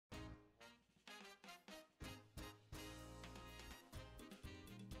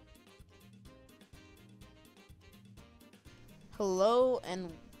Hello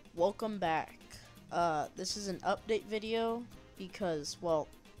and welcome back. This is an update video because, well,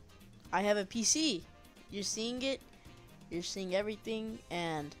 I have a PC. You're seeing it, you're seeing everything,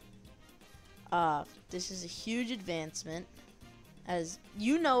 and this is a huge advancement. As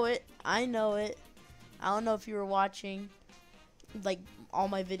you know it, I know it. I don't know if you were watching like all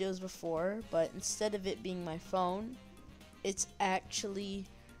my videos before, but instead of it being my phone, it's actually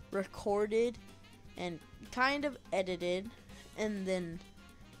recorded and kind of edited and then,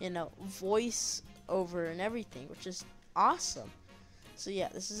 voice over and everything, which is awesome. So yeah,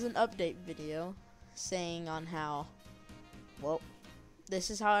 this is an update video saying on how, well, this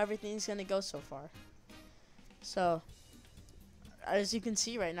is how everything's gonna go so far. So as you can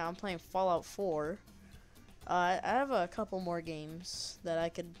see right now, I'm playing Fallout 4. I have a couple more games that I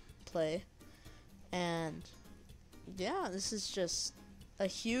could play, and yeah, this is just a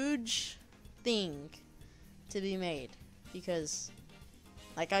huge thing to be made because,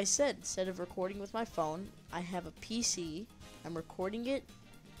 like I said, instead of recording with my phone, I have a PC. I'm recording it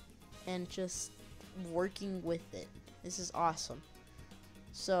and just working with it. This is awesome.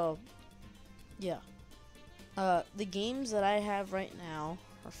 So yeah, the games that I have right now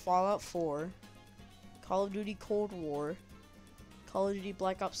are Fallout 4, Call of Duty Cold War, Call of Duty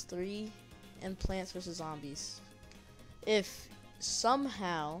Black Ops 3, and Plants vs. Zombies. If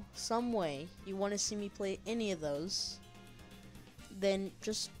somehow, some way, you want to see me play any of those, then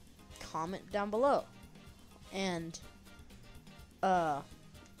just comment down below. And if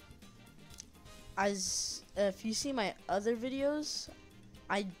you see my other videos,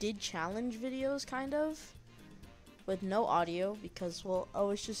 I did challenge videos kind of with no audio because, well, I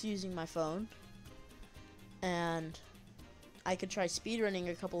was just using my phone, and I could try speedrunning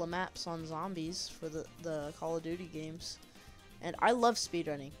a couple of maps on zombies for the Call of Duty games, and I love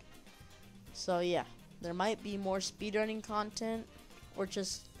speedrunning. So yeah, there might be more speedrunning content or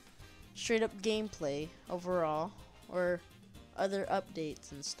just straight up gameplay overall or other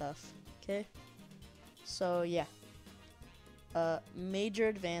updates and stuff. Okay, so yeah, major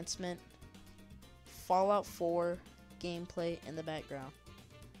advancement, Fallout 4 gameplay in the background.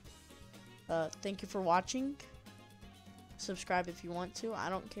 Thank you for watching. Subscribe if you want to, I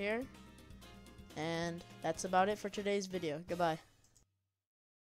don't care. And that's about it for today's video. Goodbye.